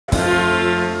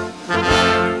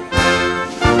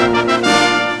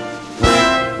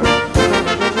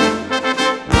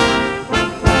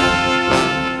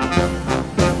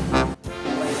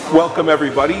Welcome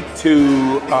everybody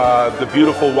to the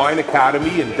beautiful Wine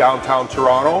Academy in downtown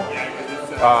Toronto.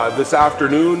 This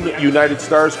afternoon, United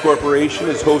Stars Corporation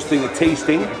is hosting a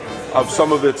tasting of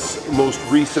some of its most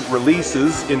recent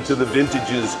releases into the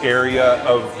vintages area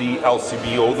of the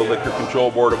LCBO, the Liquor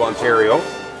Control Board of Ontario.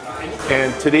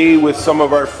 And today with some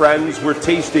of our friends, we're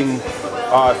tasting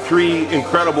three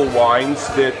incredible wines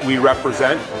that we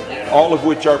represent, all of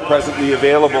which are presently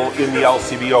available in the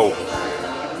LCBO.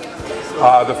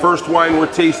 The first wine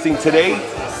we're tasting today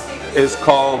is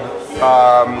called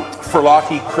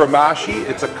Fpance Cremashi.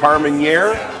 It's a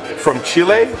Carmenere from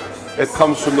Chile. It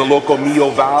comes from the local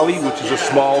Millo Valley, which is a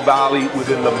small valley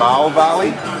within the Mao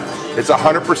Valley. It's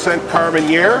 100%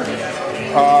 Carmenere.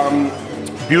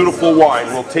 Beautiful wine.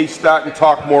 We'll taste that and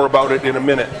talk more about it in a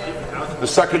minute. The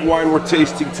second wine we're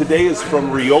tasting today is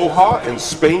from Rioja in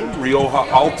Spain,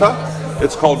 Rioja Alta.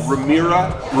 It's called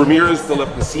Ramirez de la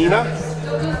Piscina.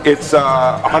 It's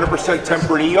 100%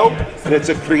 Tempranillo, and it's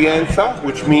a crianza,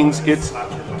 which means it's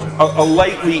a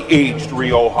lightly aged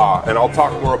Rioja, and I'll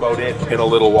talk more about it in a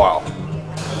little while.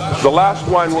 The last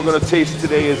wine we're going to taste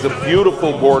today is a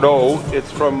beautiful Bordeaux.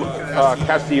 It's from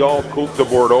Castillon Côte de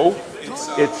Bordeaux.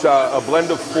 It's a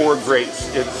blend of 4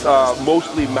 grapes. It's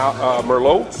mostly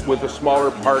Merlot with a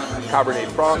smaller part Cabernet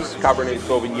Franc, Cabernet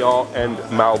Sauvignon, and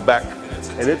Malbec.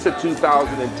 And it's a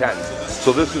 2010.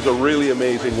 So this is a really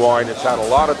amazing wine. It's had a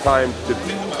lot of time to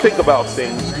think about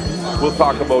things. We'll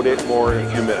talk about it more in a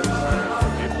few minutes.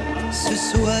 Ce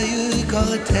soyeux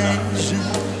cortège,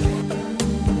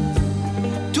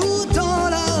 tout en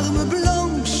larmes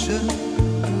blanches,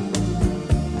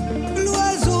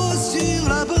 l'oiseau sur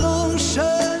la branche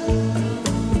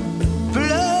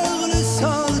pleure le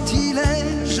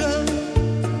sortilège.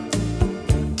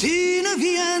 Tu ne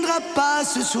viendras pas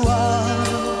ce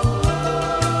soir.